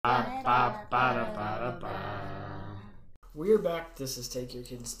We're back. This is Take Your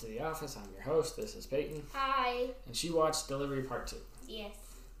Kids to the Office. I'm your host. This is Peyton. Hi. And she watched Delivery Part 2. Yes.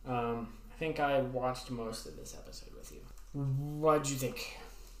 I think I watched most of this episode with you. What'd you think?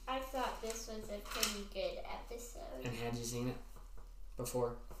 I thought this was a pretty good episode. And had you seen it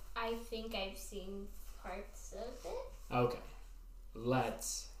before? I think I've seen parts of it. Okay.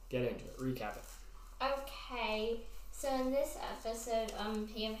 Let's get into it. Recap it. Okay. So in this episode,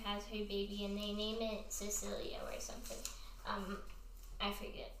 Pam has her baby and they name it Cecilia or something. I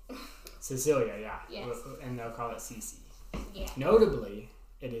forget. Cecilia, yeah. Yes. And they'll call it Cece. Yeah. Notably,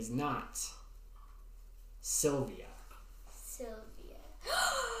 it is not Sylvia. Sylvia.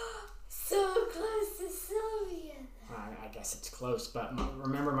 So close to Sylvia. I guess it's close, but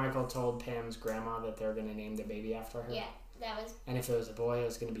remember Michael told Pam's grandma that they're going to name the baby after her? Yeah, that was... And if it was a boy, it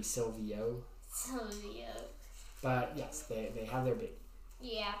was going to be Silvio. Silvio. But yes, they have their baby.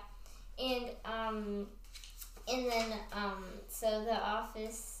 Yeah. And then, so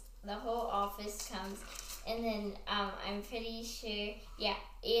the whole office comes, and then, I'm pretty sure,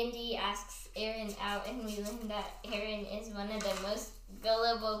 Andy asks Aaron out, and we learn that Aaron is one of the most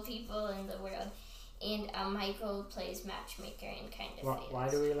gullible people in the world, and, Michael plays matchmaker and kind of fails. Why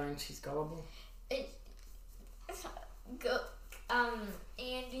do we learn she's gullible?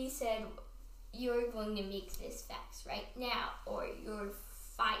 Andy said, "You're going to make this fast right now, or you're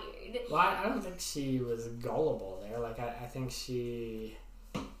fired." Well, I don't think she was gullible there. Like, I think she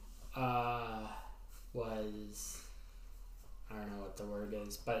was... I don't know what the word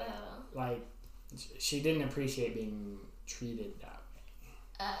is, but, like, she didn't appreciate being treated that way.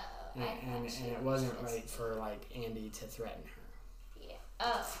 And it wasn't right for, like, Andy to threaten her. Yeah.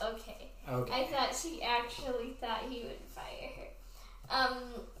 Oh, okay. I thought she actually thought he would fire her.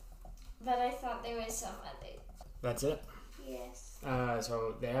 But I thought there was some other... That's it? Yes.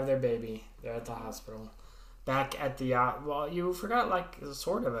 So they have their baby. They're at the hospital. Back at the... well, you forgot, like,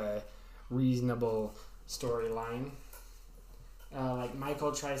 sort of a reasonable storyline. Like,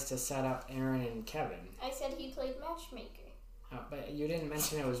 Michael tries to set up Aaron and Kevin. I said he played matchmaker. But you didn't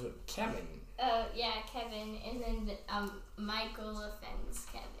mention it was with Kevin. Yeah, Kevin. And then Michael offends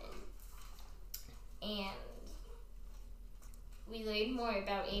Kevin. And we learn more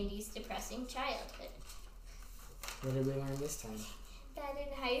about Andy's depressing childhood. What did we learn this time? That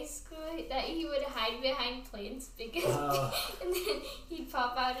in high school, that he would hide behind plants because, and then he'd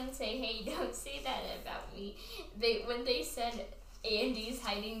pop out and say, "Hey, don't say that about me." When they said Andy's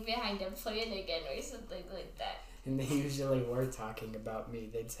hiding behind a plant again or something like that. And they usually were talking about me.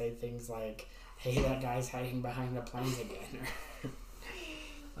 They'd say things like, "Hey, that guy's hiding behind the plant again."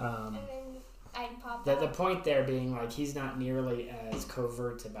 And then I'd pop out. The point there being, like, he's not nearly as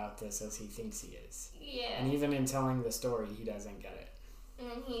covert about this as he thinks he is. Yeah. And even in telling the story, he doesn't get it.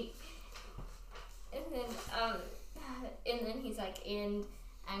 And then he's like, "And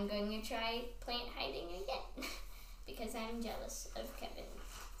I'm going to try plant hiding again because I'm jealous of Kevin."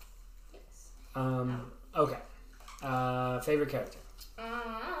 Yes. Okay. Favorite character?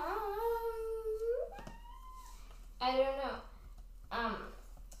 I don't know.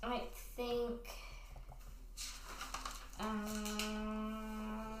 I think.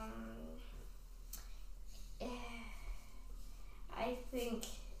 I think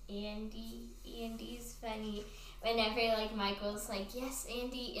Andy's funny. Whenever, like, Michael's like, "Yes,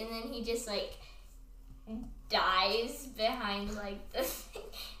 Andy," and then he just, like, dies behind, like, the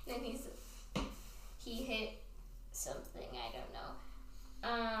thing. Then he hit something, I don't know.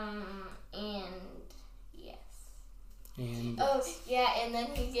 And yes. And and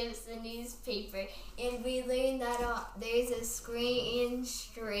then he gives the newspaper, and we learn that there's a Scranton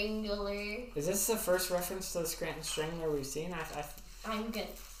Strangler. Is this the first reference to the Scranton Strangler we've seen? I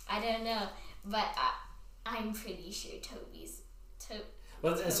don't know, but I'm pretty sure Toby's.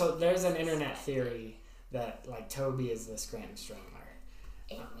 Well, so there's an internet theory that, like, Toby is the Scranton Strangler.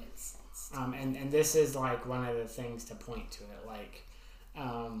 It makes sense. And this is, like, one of the things to point to it, like,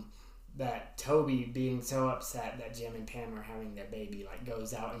 that Toby, being so upset that Jim and Pam are having their baby, like,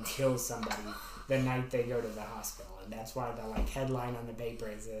 goes out and kills somebody the night they go to the hospital, and that's why the, like, headline on the paper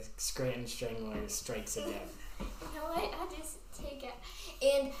is the Scranton Strangler strikes again. You know what? I'll just take it.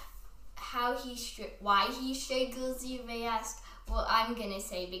 And why he strangles you, may ask. Well, I'm gonna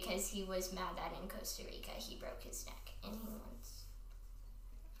say because he was mad that in Costa Rica he broke his neck, and he wants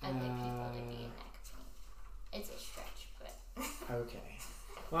other people to be a neck pain. It's a stretch, but okay.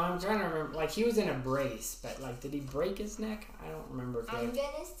 Well, I'm trying to remember. Like, he was in a brace, but, like, did he break his neck? I don't remember. I'm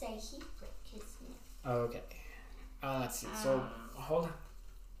gonna say he broke his neck. Okay. Let's see. So, hold on.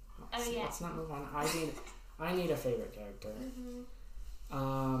 Let's not move on. I need a favorite character.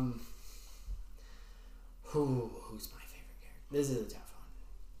 Who's my favorite character? This is a tough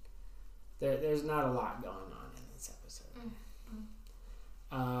one. There's not a lot going on in this episode.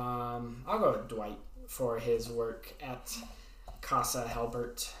 I'll go with Dwight for his work at Casa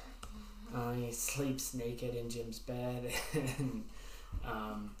Helbert. He sleeps naked in Jim's bed and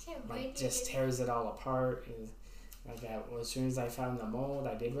just tears it all apart. As soon as I found the mold,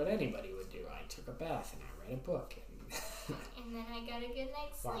 I did what anybody would do. I took a bath and I read a book and then I got a good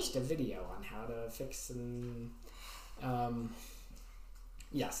night's sleep. Watched a video on how to fix and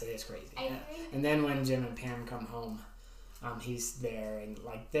yes, it is crazy. And then when Jim and Pam come home, he's there and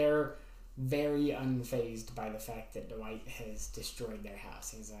they're very unfazed by the fact that Dwight has destroyed their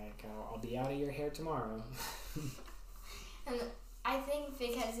house. He's like, I'll be out of your hair tomorrow. And I think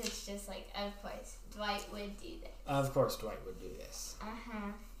because it's just of course, Dwight would do this. Of course Dwight would do this.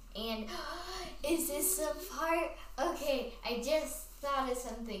 And is this the part? Okay, I just thought of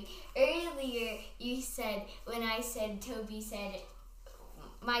something. Earlier you said, when I said,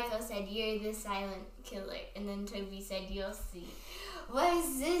 Michael said, you're the silent killer. And then Toby said, you'll see.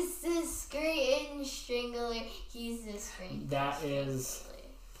 Was this the Scranton Strangler? He's the Scranton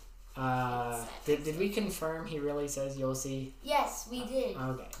Strangler. Did we confirm he really says you'll see? Yes, we did.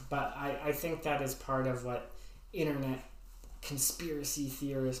 Okay, but I think that is part of what internet conspiracy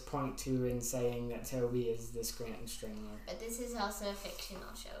theorists point to in saying that Toby is the Scranton Strangler. But this is also a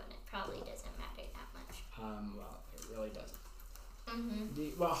fictional show, and it probably doesn't matter that much. Well, it really doesn't.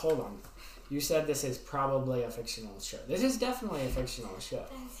 Mm-hmm. Well, hold on. You said this is probably a fictional show. This is definitely a fictional show.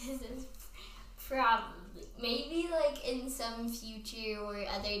 This is probably. Maybe in some future or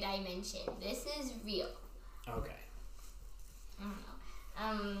other dimension. This is real. Okay. I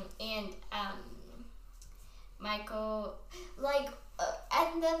don't know. Michael,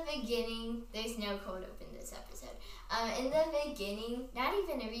 at the beginning, there's no cold open this episode. In the beginning, not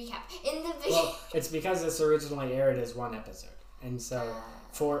even a recap. Well, it's because this originally aired as one episode. And so,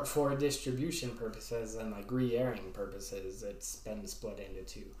 for distribution purposes and re-airing purposes, it's been split into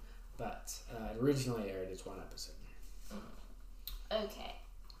two. But it originally aired as one episode. Okay.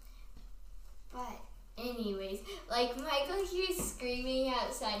 But, anyways, Michael hears screaming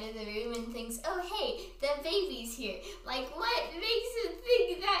outside of the room and thinks, oh, hey, the baby's here. What makes him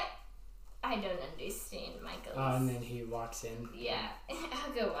think that? I don't understand, Michael. And then he walks in. Yeah,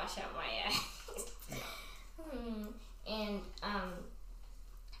 I'll go wash out my eyes. And,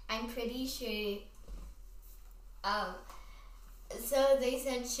 I'm pretty sure, so they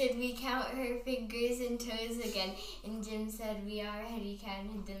said, should we count her fingers and toes again? And Jim said, we already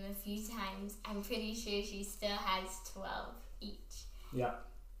counted them a few times. I'm pretty sure she still has 12 each. Yeah.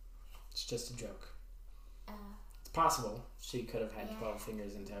 It's just a joke. It's possible she could have had 12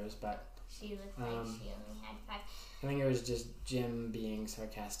 fingers and toes, but she looked like she only had 5. I think it was just Jim being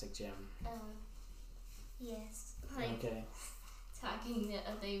sarcastic Jim. Yes. Okay. Talking to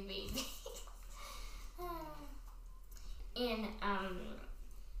other babies. And,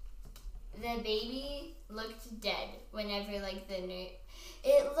 the baby looked dead whenever, the nurse...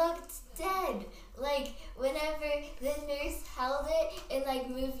 It looked dead! Whenever the nurse held it and,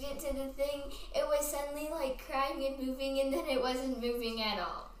 moved it to the thing, it was suddenly, crying and moving, and then it wasn't moving at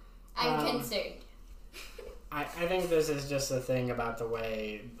all. I'm concerned. I think this is just a thing about the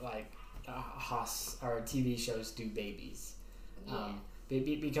way, TV shows do babies. Yeah.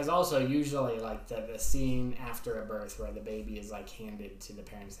 Because also usually the scene after a birth where the baby is handed to the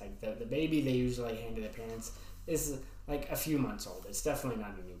parents, the baby they usually hand to the parents is a few months old. It's definitely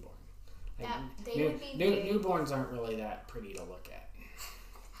not a newborn. Newborns aren't really that pretty to look at.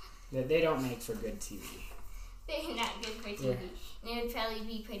 They don't make for good TV. They're not good for TV. Yeah. And it would probably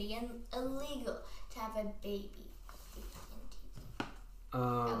be pretty illegal to have a baby in TV. A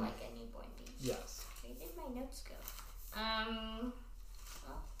newborn baby. Yes. Where did my notes go?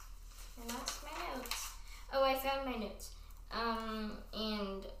 I lost my notes. Oh, I found my notes.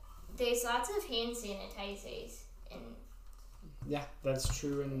 And there's lots of hand sanitizers Yeah, that's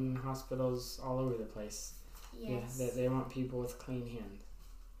true in hospitals all over the place. Yes. Yeah, they want people with clean hands.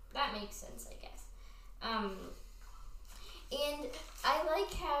 That makes sense, I guess. And I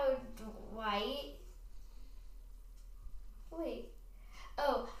like how Dwight...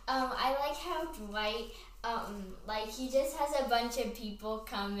 I like how Dwight... he just has a bunch of people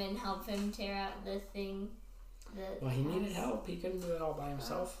come and help him tear out the thing. He needed help. He couldn't do it all by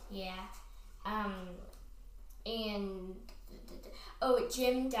himself. Yeah. And...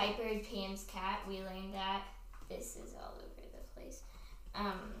 Jim diapered Pam's cat. We learned that. This is all over the place.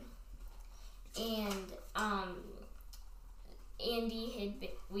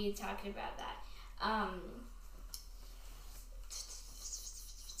 Andy we talked about that.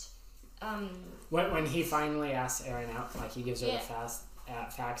 When he finally asks Erin out, like he gives her the fax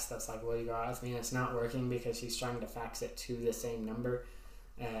that's like, will you go out with me? And it's not working because she's trying to fax it to the same number.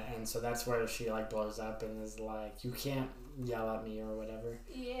 And so that's where she like blows up and is like, you can't yell at me or whatever.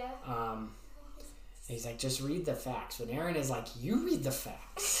 Yeah. He's like, just read the fax. When Erin is like, you read the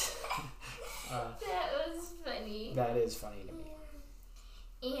fax. That was funny. That is funny to me.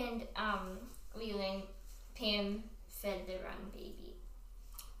 And we learned Pam fed the wrong baby.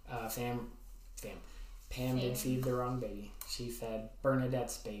 Pam did feed the wrong baby. She fed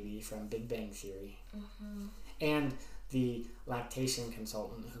Bernadette's baby from Big Bang Theory. Mm-hmm. And the lactation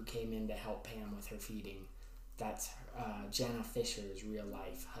consultant who came in to help Pam with her feeding. That's Jenna Fisher's real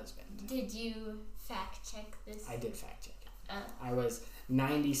life husband. Did you fact check this? I did fact check it. I was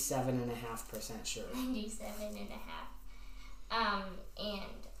 97.5% sure. 97.5.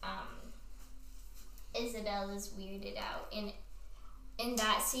 Isabella's weirded out in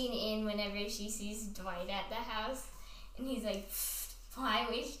that scene in whenever she sees Dwight at the house, and he's like, why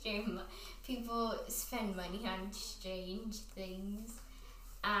waste your people spend money on strange things,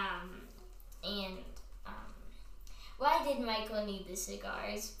 why did Michael need the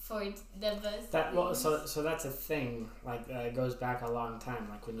cigars for the both? So that's a thing. Like it goes back a long time.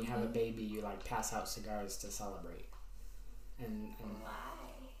 Like when you have a baby, you like pass out cigars to celebrate. And why?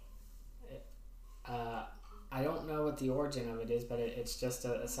 I don't know what the origin of it is, but it's just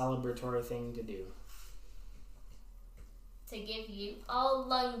a celebratory thing to do. To give you all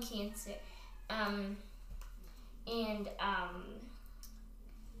lung cancer,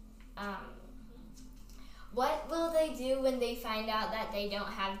 what will they do when they find out that they don't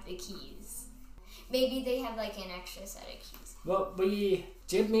have the keys? Maybe they have like an extra set of keys. Well,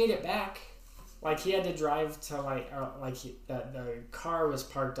 Jim made it back. Like he had to drive to the car was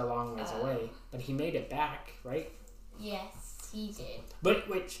parked a long ways away, but he made it back, right? Yes, he did. But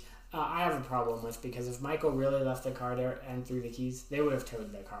which I have a problem with, because if Michael really left the car there and threw the keys, they would have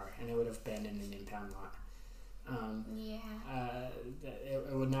towed the car and it would have been in an impound lot.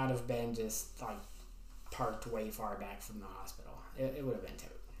 It would not have been just like parked way far back from the hospital. It would have been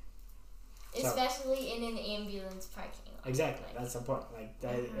towed. Especially in an ambulance parking lot. Exactly, that's the point. Like,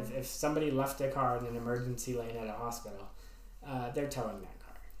 if somebody left a car in an emergency lane at a hospital, they're towing that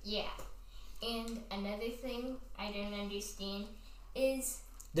car. Yeah. And another thing I don't understand is...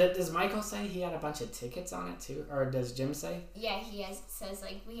 Does Michael say he had a bunch of tickets on it too? Or does Jim say? Yeah, he says,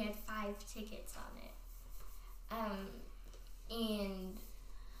 like, we had 5 tickets on it.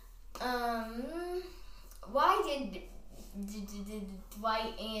 Why did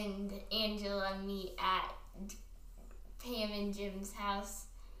Dwight and Angela meet at Pam and Jim's house?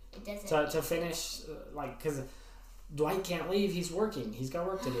 It doesn't. To finish, because Dwight can't leave. He's working. He's got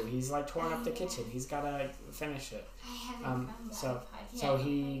work to do. He's like torn up the kitchen. He's got to finish it. I haven't found that part yet.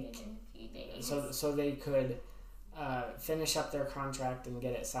 So they could finish up their contract and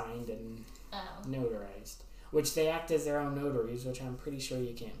get it signed and notarized, which they act as their own notaries, which I'm pretty sure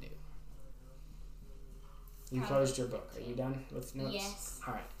you can't do. You closed your book. Are you done with notes? Yes.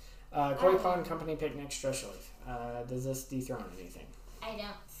 All right. Koi Pond Company Picnic Stretch Leaf. Does this dethrone anything? I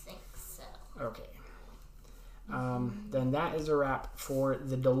don't think so. Okay. Then that is a wrap for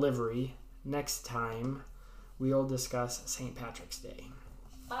the delivery. Next time, we'll discuss St. Patrick's Day.